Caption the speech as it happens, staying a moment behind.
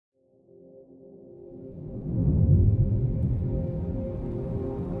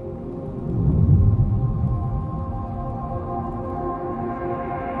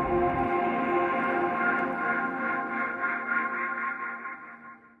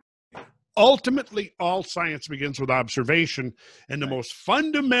Ultimately, all science begins with observation, and the most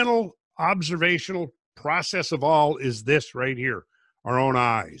fundamental observational process of all is this right here, our own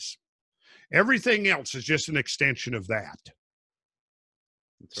eyes. Everything else is just an extension of that.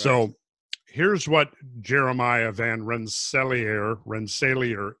 That's right. So here's what Jeremiah Van Rensselaer,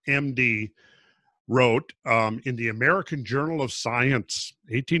 MD, wrote in the American Journal of Science,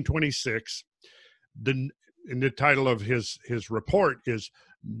 1826. And the title of his report is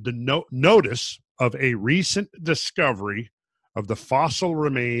The Notice of a Recent Discovery of the Fossil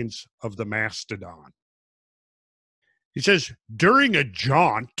Remains of the Mastodon. He says, during a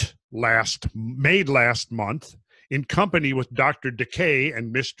jaunt made last month in company with Dr. Decay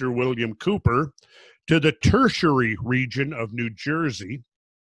and Mr. William Cooper to the tertiary region of New Jersey,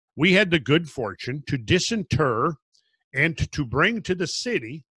 we had the good fortune to disinter and to bring to the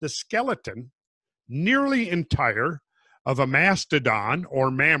city the skeleton, nearly entire, of a mastodon,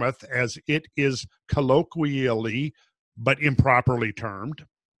 or mammoth as it is colloquially but improperly termed.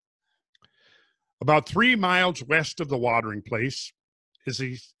 About 3 miles west of the watering place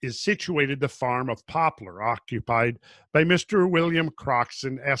is situated the farm of Poplar, occupied by Mr. William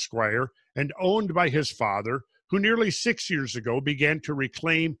Croxon, Esquire, and owned by his father, who nearly 6 years ago began to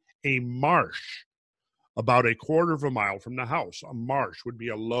reclaim a marsh about a quarter of a mile from the house. A marsh would be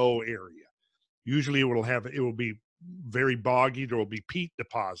a low area. Usually it will be very boggy. There will be peat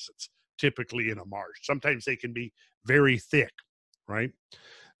deposits typically in a marsh. Sometimes they can be very thick, right?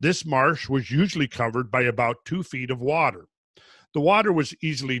 This marsh was usually covered by about 2 feet of water. The water was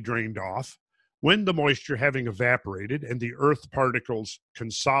easily drained off. When the moisture having evaporated and the earth particles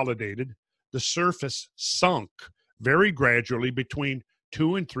consolidated, the surface sunk very gradually between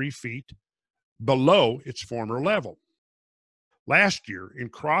 2 and 3 feet below its former level. Last year, in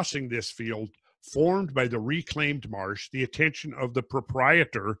crossing this field formed by the reclaimed marsh, the attention of the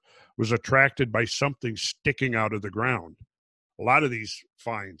proprietor was attracted by something sticking out of the ground. A lot of these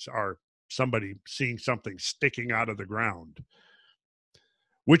finds are somebody seeing something sticking out of the ground,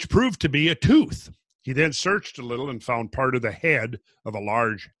 which proved to be a tooth. He then searched a little and found part of the head of a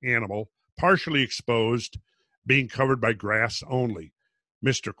large animal, partially exposed, being covered by grass only.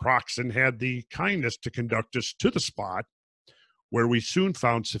 Mr. Croxon had the kindness to conduct us to the spot, where we soon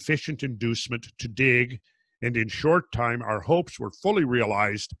found sufficient inducement to dig, and in short time our hopes were fully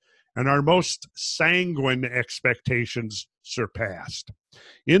realized and our most sanguine expectations surpassed.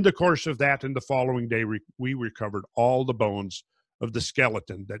 In the course of that and the following day, we recovered all the bones of the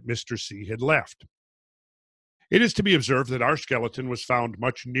skeleton that Mr. C had left. It is to be observed that our skeleton was found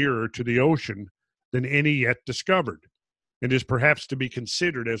much nearer to the ocean than any yet discovered, and is perhaps to be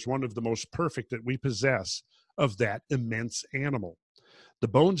considered as one of the most perfect that we possess of that immense animal. The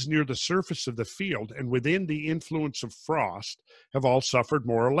bones near the surface of the field and within the influence of frost have all suffered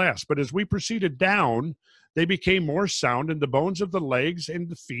more or less, but as we proceeded down, they became more sound, and the bones of the legs and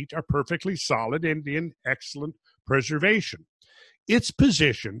the feet are perfectly solid and in excellent preservation. Its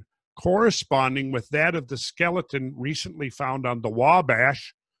position, corresponding with that of the skeleton recently found on the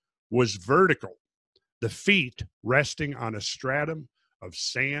Wabash, was vertical, the feet resting on a stratum of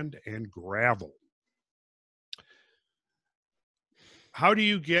sand and gravel. How do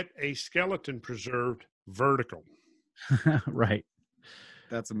you get a skeleton preserved vertical? Right.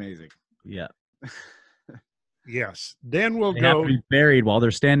 That's amazing. Yeah. Yes. Then we'll they go. have to be buried while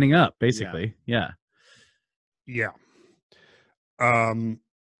they're standing up, basically. Yeah. Yeah. Then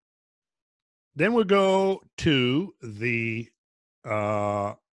we'll go to the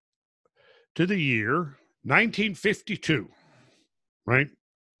year 1952, right?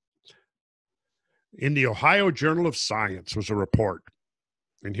 In the Ohio Journal of Science was a report.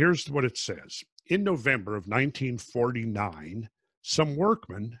 And here's what it says. In November of 1949, some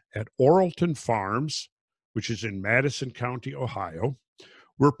workmen at Oralton Farms, which is in Madison County, Ohio,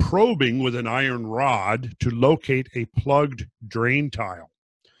 were probing with an iron rod to locate a plugged drain tile.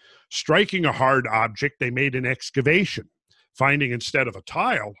 Striking a hard object, they made an excavation, finding instead of a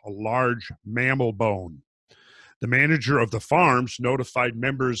tile, a large mammal bone. The manager of the farms notified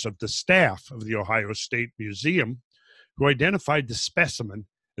members of the staff of the Ohio State Museum, who identified the specimen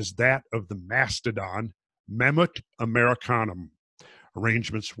as that of the mastodon Mammoth americanum.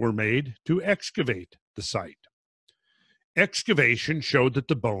 Arrangements were made to excavate the site. Excavation showed that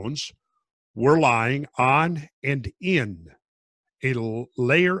the bones were lying on and in a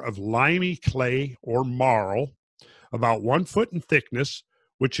layer of limey clay or marl, about 1 foot in thickness,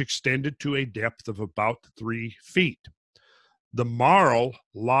 which extended to a depth of about 3 feet. The marl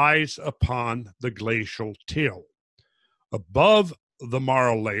lies upon the glacial till. Above the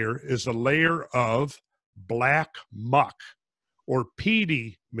marl layer is a layer of black muck, or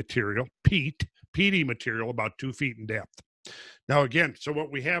peaty material, peaty material about 2 feet in depth. Now, again, so what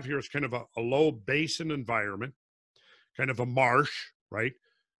we have here is kind of a low basin environment, kind of a marsh, right?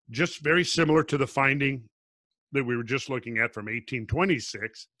 Just very similar to the finding that we were just looking at from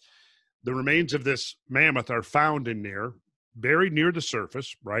 1826. The remains of this mammoth are found in there, buried near the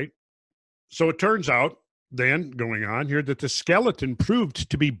surface, right? So it turns out then, going on here, that the skeleton proved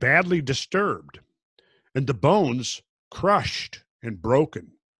to be badly disturbed and the bones crushed and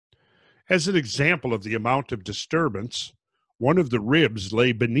broken. As an example of the amount of disturbance, one of the ribs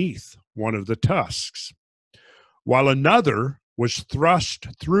lay beneath one of the tusks, while another was thrust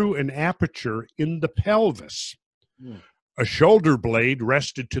through an aperture in the pelvis. A shoulder blade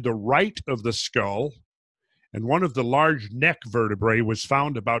rested to the right of the skull, and one of the large neck vertebrae was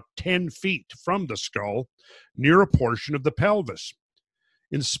found about 10 feet from the skull, near a portion of the pelvis.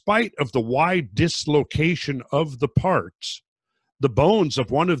 In spite of the wide dislocation of the parts, the bones of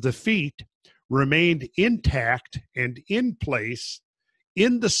one of the feet remained intact and in place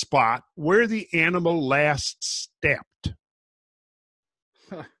in the spot where the animal last stepped.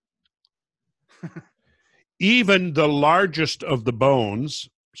 Even the largest of the bones,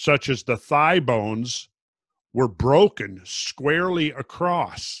 such as the thigh bones, were broken squarely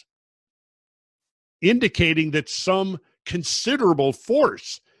across, indicating that some considerable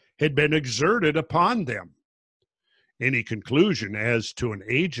force had been exerted upon them. Any conclusion as to an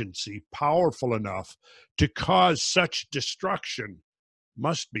agency powerful enough to cause such destruction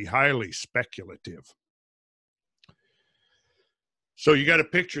must be highly speculative. So you got to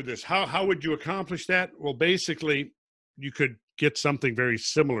picture this. How would you accomplish that? Well, basically, you could get something very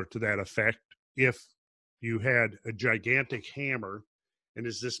similar to that effect if you had a gigantic hammer, and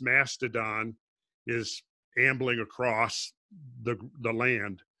as this mastodon is ambling across the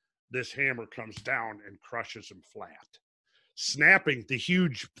land, this hammer comes down and crushes him flat, snapping the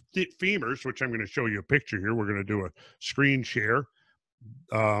huge femurs, which I'm going to show you a picture here. We're going to do a screen share.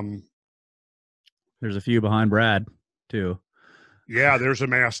 There's a few behind Brad, too. Yeah, there's a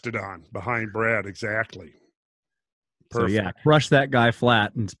mastodon behind Brad, exactly. Perfect. So, yeah, crush that guy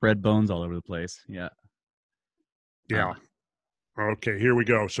flat and spread bones all over the place. Yeah. Yeah. Okay, here we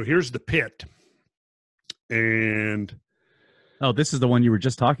go. So here's the pit. And oh, this is the one you were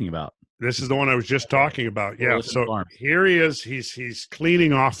just talking about. This is the one I was just talking about. Yeah. So here he is. He's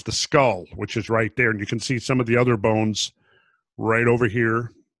cleaning off the skull, which is right there. And you can see some of the other bones right over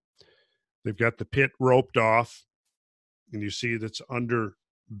here. They've got the pit roped off. And you see that's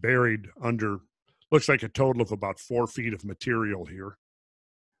buried under, looks like a total of about 4 feet of material here.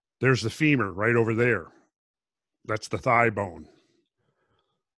 There's the femur right over there. That's the thigh bone.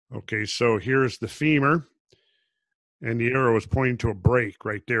 Okay, so here's the femur. And the arrow is pointing to a break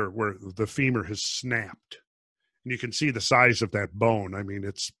right there where the femur has snapped. And you can see the size of that bone. I mean,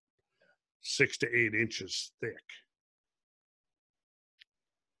 it's 6 to 8 inches thick.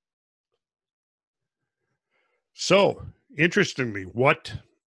 So, interestingly, what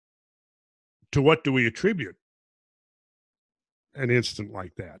do we attribute an incident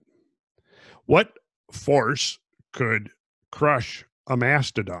like that? What force could crush a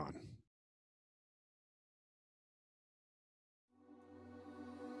mastodon?